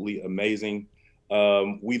absolutely amazing.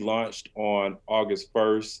 We launched on August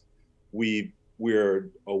 1st. We're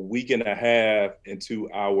a week and a half into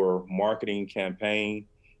our marketing campaign.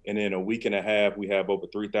 And in a week and a half, we have over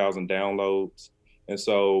 3,000 downloads. And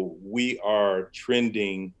so we are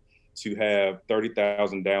trending to have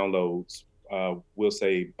 30,000 downloads, we'll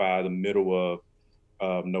say by the middle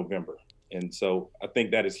of November. And so I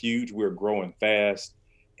think that is huge. We're growing fast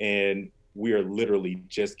and we are literally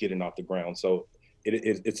just getting off the ground. So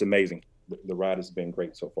it's amazing. The ride has been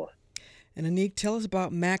great so far. And Anik, tell us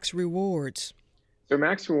about Max Rewards. So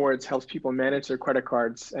Max Rewards helps people manage their credit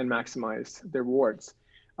cards and maximize their rewards.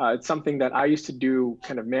 It's something that I used to do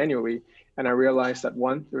kind of manually. And I realized that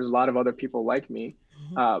one, there was a lot of other people like me,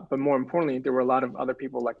 but more importantly, there were a lot of other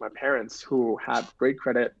people like my parents who had great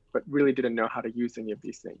credit, but really didn't know how to use any of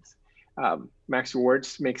these things. Max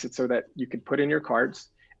Rewards makes it so that you can put in your cards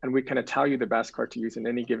and we kind of tell you the best card to use in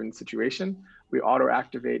any given situation. We auto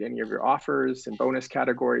activate any of your offers and bonus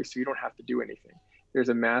categories, so you don't have to do anything. There's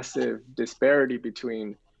a massive disparity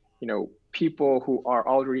between, people who are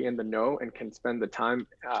already in the know and can spend the time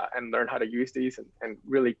and learn how to use these and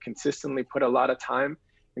really consistently put a lot of time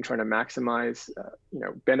in trying to maximize,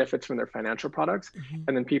 benefits from their financial products,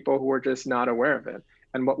 and then people who are just not aware of it.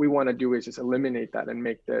 And what we want to do is just eliminate that and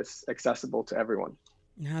make this accessible to everyone.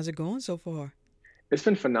 And how's it going so far? It's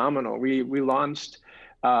been phenomenal. We launched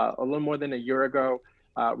a little more than a year ago.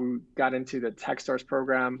 We got into the Techstars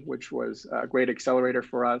program, which was a great accelerator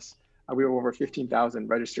for us. We have over 15,000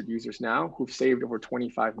 registered users now who've saved over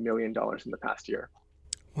 $25 million in the past year.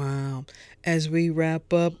 Wow. As we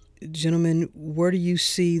wrap up, gentlemen, where do you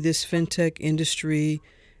see this fintech industry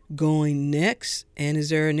going next? And is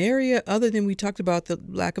there an area other than we talked about the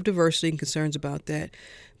lack of diversity and concerns about that?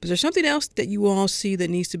 But is there something else that you all see that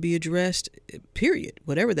needs to be addressed, period,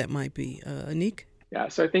 whatever that might be? Anik? Yeah,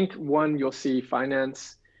 so I think one, you'll see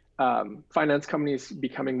finance companies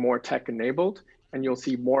becoming more tech enabled, and you'll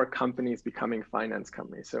see more companies becoming finance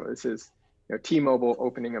companies. So this is T-Mobile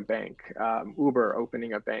opening a bank, Uber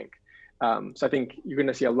opening a bank. So I think you're going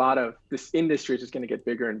to see a lot of this industry is just going to get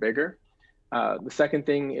bigger and bigger. The second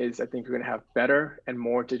thing is I think you're going to have better and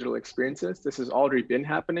more digital experiences. This has already been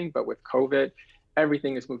happening, but with COVID,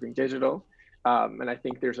 everything is moving digital. And I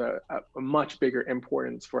think there's a much bigger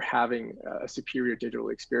importance for having a superior digital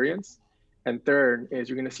experience. And third is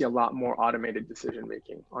you're going to see a lot more automated decision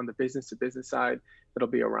making on the business to business side. It'll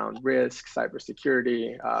be around risk,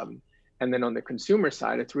 cybersecurity. And then on the consumer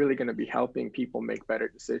side, it's really going to be helping people make better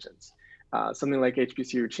decisions. something like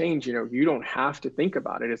HBCU Change, you don't have to think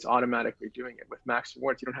about it. It's automatically doing it. With Max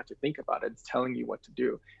Rewards, you don't have to think about it. It's telling you what to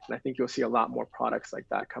do. And I think you'll see a lot more products like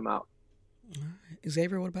that come out. All right.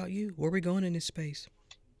 Xavier, what about you? Where are we going in this space?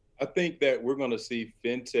 I think that we're going to see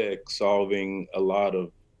fintech solving a lot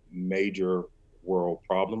of major world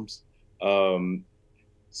problems. And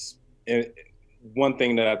one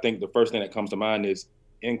thing that I think the first thing that comes to mind is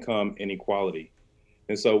income inequality.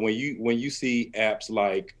 And so when you see apps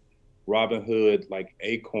like Robinhood, like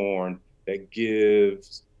Acorn, that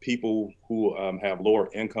gives people who have lower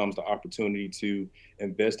incomes the opportunity to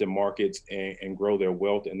invest in markets and grow their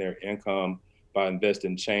wealth and their income by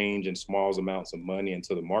investing change and small amounts of money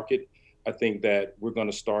into the market, I think that we're going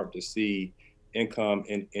to start to see income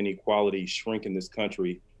inequality shrink in this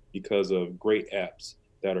country because of great apps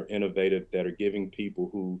that are innovative, that are giving people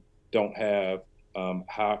who don't have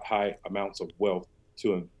high amounts of wealth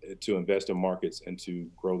to invest in markets and to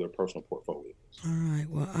grow their personal portfolios. All right.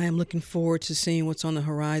 Well, I am looking forward to seeing what's on the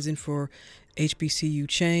horizon for HBCU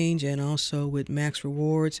Change and also with Max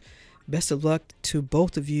Rewards. Best of luck to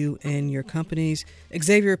both of you and your companies.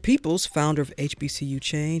 Xavier Peoples, founder of HBCU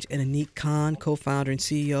Change, and Anik Khan, co-founder and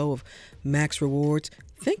CEO of Max Rewards.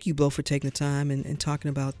 Thank you both for taking the time and talking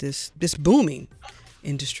about this booming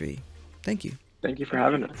industry. Thank you. Thank you for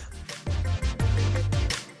having us.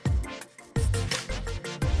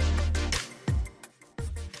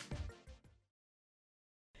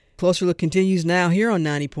 Closer Look continues now here on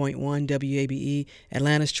 90.1 WABE,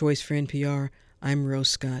 Atlanta's Choice for NPR. I'm Rose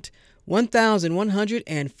Scott.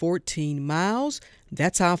 1,114 miles.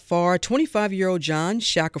 That's how far 25-year-old John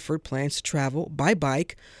Shackelford plans to travel by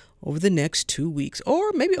bike over the next 2 weeks,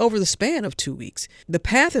 or maybe over the span of 2 weeks. The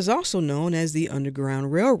path is also known as the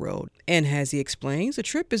Underground Railroad, and as he explains, the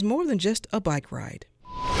trip is more than just a bike ride.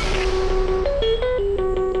 I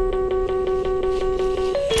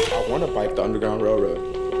want to bike the Underground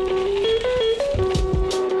Railroad.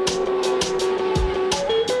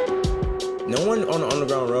 No one on the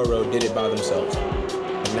Underground Railroad did it by themselves.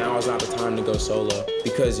 And now is not the time to go solo.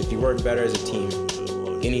 Because if you work better as a team,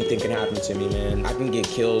 anything can happen to me, man. I can get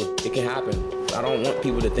killed. It can happen. I don't want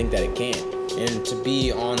people to think that it can't. And to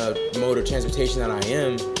be on a mode of transportation that I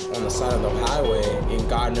am, on the side of the highway, and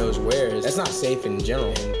God knows where, that's not safe in general.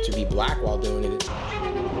 And to be black while doing it.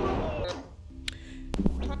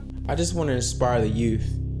 I just want to inspire the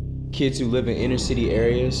youth. Kids who live in inner city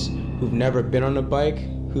areas, who've never been on a bike,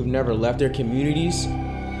 who've never left their communities.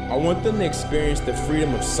 I want them to experience the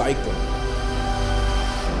freedom of cycling.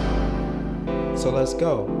 So let's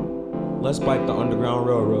go. Let's bike the Underground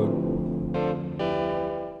Railroad.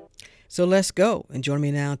 So let's go. And joining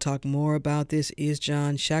me now to talk more about this is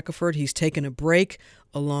John Shackelford. He's taken a break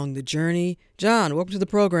along the journey. John, welcome to the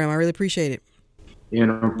program. I really appreciate it. Yeah,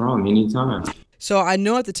 no problem. Anytime. So I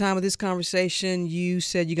know at the time of this conversation, you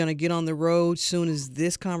said you're going to get on the road soon as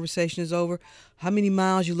this conversation is over. How many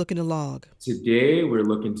miles you looking to log? Today, we're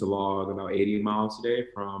looking to log about 80 miles today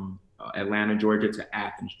from Atlanta, Georgia to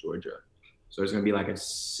Athens, Georgia. So it's going to be like a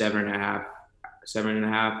seven and a half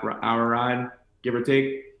hour ride, give or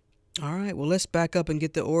take. All right. Well, let's back up and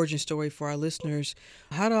get the origin story for our listeners.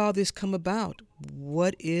 How did all this come about?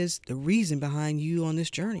 What is the reason behind you on this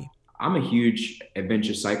journey? I'm a huge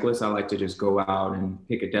adventure cyclist. I like to just go out and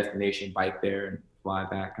pick a destination, bike there and fly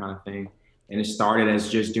back kind of thing. And it started as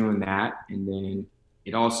just doing that. And then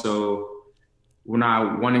it also, when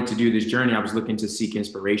I wanted to do this journey, I was looking to seek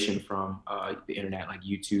inspiration from the internet, like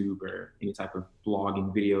YouTube or any type of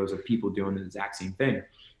blogging videos of people doing the exact same thing.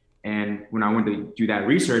 And when I went to do that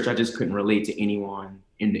research, I just couldn't relate to anyone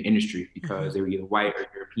in the industry because they were either white or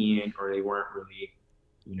European, or they weren't really,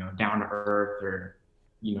 down to earth or,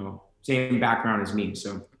 same background as me.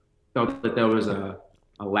 So felt that there was a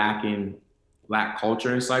lack in Black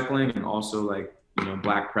culture in cycling and also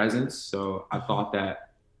Black presence. So I thought that,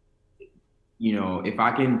 if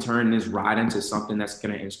I can turn this ride into something that's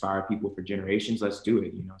going to inspire people for generations, let's do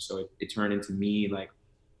it, So it turned into me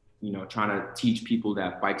trying to teach people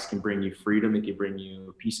that bikes can bring you freedom. It can bring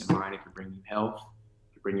you peace of mind. It can bring you health.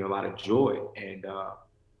 It can bring you a lot of joy. And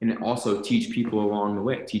also teach people along the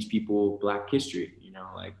way, teach people Black history.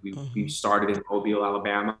 We started in Mobile,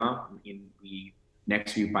 Alabama, and we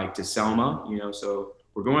biked to Selma, so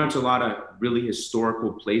we're going to a lot of really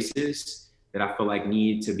historical places that I feel like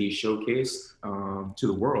need to be showcased to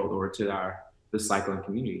the world or to the cycling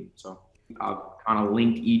community. So I've kind of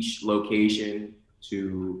linked each location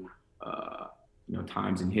to,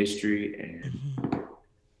 times in history, and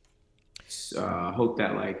hope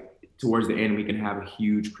that towards the end, we can have a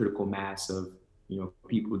huge critical mass of,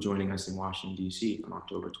 people joining us in Washington, D.C. on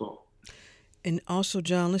October 12th. And also,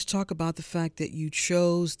 John, let's talk about the fact that you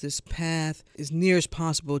chose this path as near as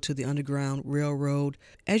possible to the Underground Railroad.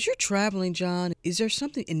 As you're traveling, John, is there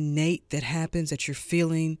something innate that happens that you're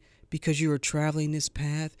feeling because you are traveling this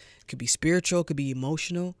path? It could be spiritual, it could be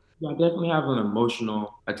emotional. Yeah, I definitely have an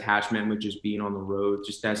emotional attachment with just being on the road,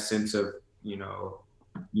 just that sense of,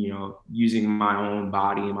 using my own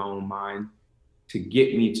body and my own mind to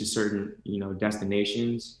get me to certain,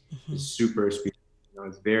 destinations is super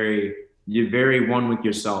spiritual. You're very one with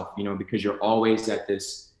yourself, because you're always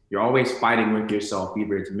you're always fighting with yourself,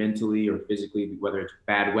 either it's mentally or physically, whether it's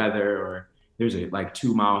bad weather or there's a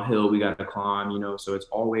 2-mile hill we got to climb, so it's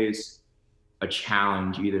always a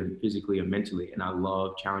challenge, either physically or mentally. And I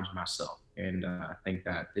love challenging myself. And I think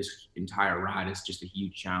that this entire ride is just a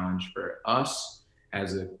huge challenge for us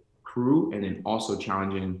as a crew, and then also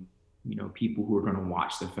challenging, people who are going to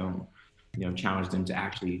watch the film, challenge them to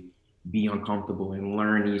actually be uncomfortable and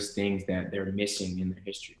learn these things that they're missing in their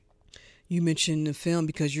history. You mentioned the film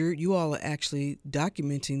because you all are actually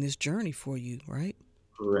documenting this journey for you, right?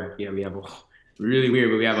 Correct. Yeah, we have really weird,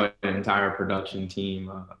 but we have an entire production team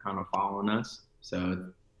kind of following us. So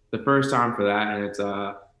the first time for that,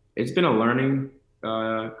 and it's been a learning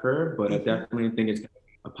curve, but I definitely think it's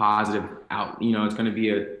a positive it's going to be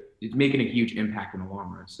it's making a huge impact in the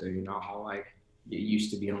long run. So, I'll get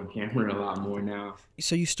used to being on camera a lot more now.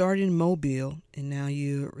 So you started in Mobile and now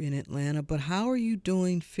you're in Atlanta, but how are you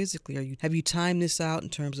doing physically? Have you timed this out in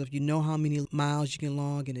terms of how many miles you can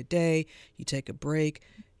log in a day? You take a break.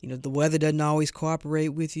 The weather doesn't always cooperate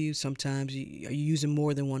with you. Sometimes are you using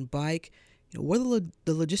more than one bike? What are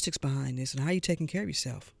the logistics behind this, and how are you taking care of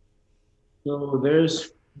yourself? So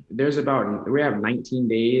we have 19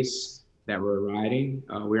 days that we're riding.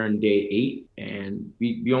 We're on day 8, and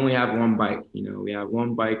we only have one bike. We have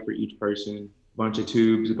one bike for each person, a bunch of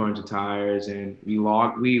tubes, a bunch of tires, and we've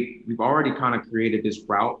already kind of created this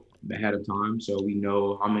route ahead of time, so we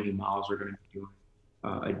know how many miles we're going to be doing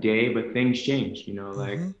a day. But things change, we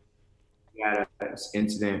had an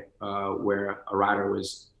incident where a rider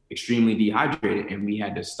was extremely dehydrated and we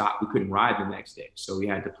had to stop. We couldn't ride the next day, so we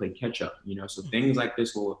had to play catch up. So things like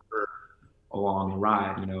this will occur along the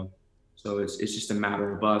ride. So it's just a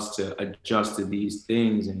matter of us to adjust to these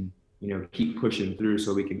things and keep pushing through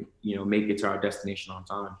so we can make it to our destination on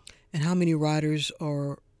time. And how many riders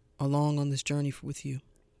are along on this journey with you?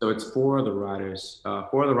 So it's 4 of the riders. 4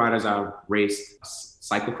 of the riders I raced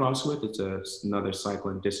cyclocross with. It's another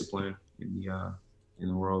cycling discipline in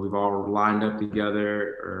the world. We've all lined up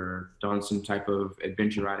together or done some type of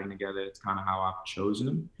adventure riding together. It's kind of how I've chosen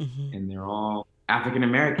them. And they're all African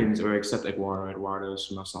Americans, or except Eduardo's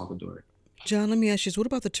from El Salvador. John, let me ask you this. What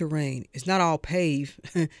about the terrain? It's not all paved,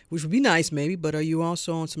 which would be nice maybe, but are you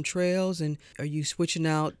also on some trails, and are you switching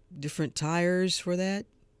out different tires for that?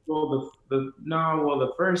 Well,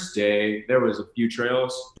 the first day there was a few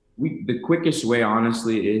trails. The quickest way,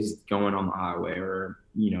 honestly, is going on the highway or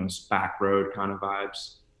back road kind of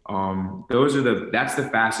vibes. That's the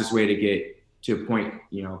fastest way to get to point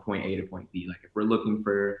A to point B. Like if we're looking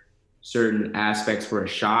for certain aspects for a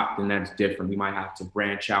shot, then that's different. We might have to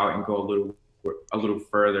branch out and go a little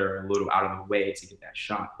further, a little out of the way to get that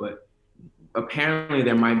shot. But apparently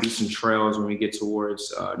there might be some trails when we get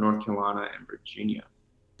towards North Carolina and Virginia.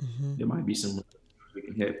 There might be some we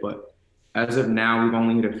can hit, but as of now, we've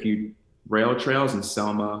only hit a few rail trails in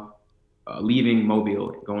Selma, leaving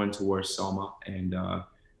Mobile, going towards Selma, and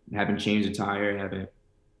haven't changed the tire, haven't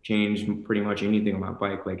changed pretty much anything on my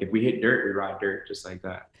bike. Like if we hit dirt, we ride dirt just like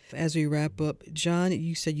that. As we wrap up, John,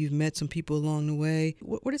 you said you've met some people along the way.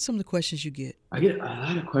 What are some of the questions you get? I get a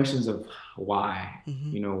lot of questions of why.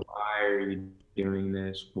 Why are you doing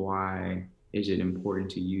this? Why is it important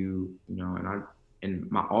to you?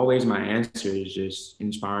 My answer is just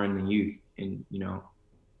inspiring the youth and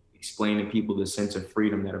explaining to people the sense of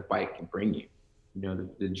freedom that a bike can bring you.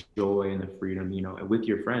 The joy and the freedom. And with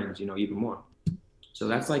your friends, even more. So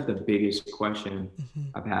that's like the biggest question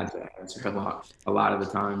I've had to answer a lot of the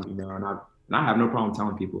time, and I have no problem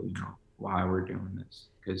telling people, why we're doing this.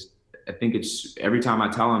 Because I think it's every time I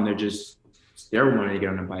tell them, they're wanting to get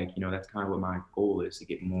on a bike. That's kind of what my goal is, to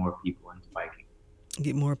get more people into biking.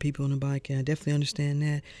 Get more people on the bike, and I definitely understand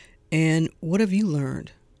that. And what have you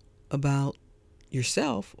learned about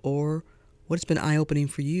yourself, or what's been eye-opening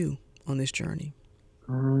for you on this journey?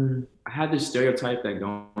 I had this stereotype that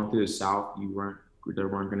going through the South, they weren't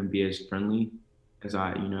going to be as friendly as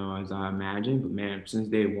I imagined. But man, since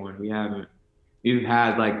day one, we've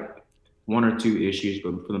had like 1 or 2 issues,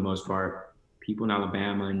 but for the most part, people in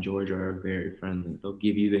Alabama and Georgia are very friendly. They'll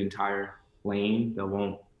give you the entire lane.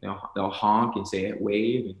 They'll honk and say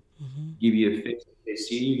wave. give you a fix if they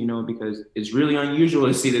see you, you know, because it's really unusual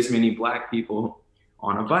to see this many Black people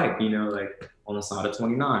on a bike, you know, like on the side of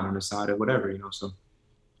 29, on the side of whatever, you know. So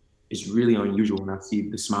it's really unusual when I see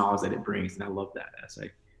the smiles that it brings, and I love that. That's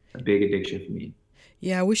like a big addiction for me.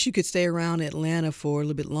 Yeah, I wish you could stay around Atlanta for a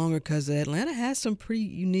little bit longer, because Atlanta has some pretty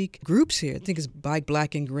unique groups here. I think it's Bike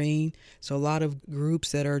Black and Green. So a lot of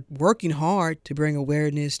groups that are working hard to bring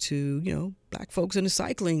awareness to, you know, Black folks in the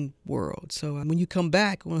cycling world. So when you come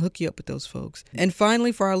back, I want to hook you up with those folks. And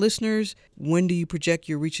finally, for our listeners, when do you project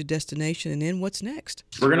you'll reach your destination, and then what's next?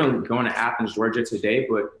 We're going to go into Athens, Georgia today,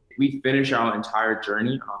 but we finish our entire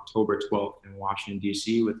journey on October 12th in Washington,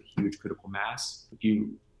 D.C. with a huge critical mass. If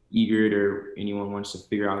you eager or anyone wants to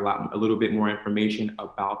figure out a little bit more information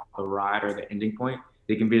about the ride or the ending point,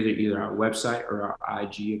 they can visit either our website or our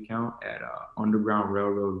IG account at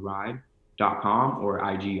undergroundrailroadride.com or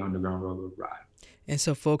IG Underground Railroad Ride. And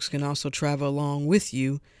so folks can also travel along with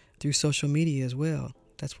you through social media as well.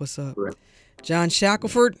 That's what's up. Correct. John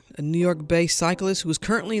Shackelford, a New York-based cyclist who is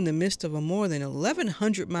currently in the midst of a more than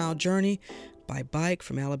 1,100-mile journey by bike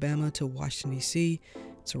from Alabama to Washington, D.C.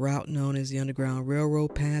 It's a route known as the Underground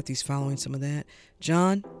Railroad Path. He's following some of that.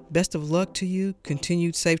 John, best of luck to you.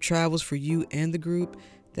 Continued safe travels for you and the group.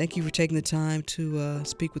 Thank you for taking the time to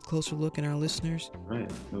speak with Closer Look and our listeners. All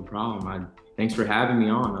right, no problem. Thanks for having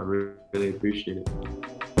me on. I really appreciate it.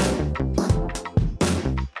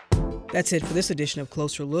 That's it for this edition of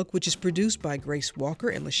Closer Look, which is produced by Grace Walker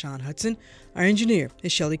and LaShawn Hudson. Our engineer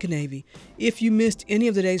is Shelley Canavy. If you missed any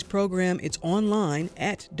of today's program, it's online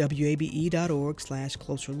at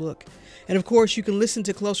wabe.org/closerlook. And of course, you can listen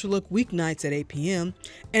to Closer Look weeknights at 8 p.m.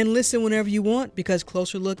 and listen whenever you want, because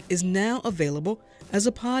Closer Look is now available as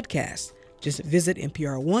a podcast. Just visit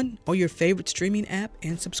NPR One or your favorite streaming app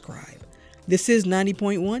and subscribe. This is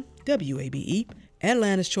 90.1 WABE,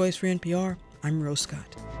 Atlanta's Choice for NPR. I'm Rose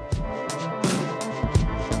Scott.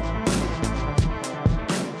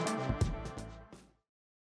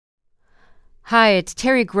 Hi, it's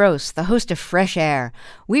Terry Gross, the host of Fresh Air.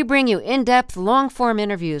 We bring you in-depth, long-form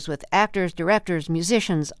interviews with actors, directors,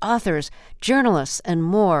 musicians, authors, journalists, and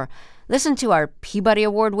more. Listen to our Peabody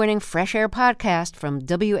Award-winning Fresh Air podcast from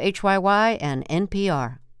WHYY and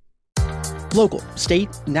NPR. Local, state,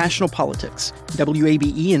 national politics.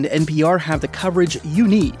 WABE and NPR have the coverage you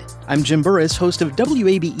need. I'm Jim Burris, host of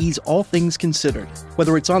WABE's All Things Considered.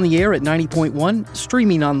 Whether it's on the air at 90.1,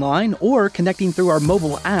 streaming online, or connecting through our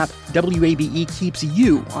mobile app, WABE keeps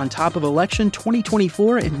you on top of election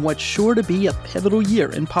 2024 in what's sure to be a pivotal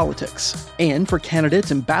year in politics. And for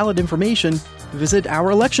candidates and ballot information, visit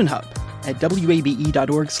our election hub at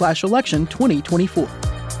wabe.org/election 2024.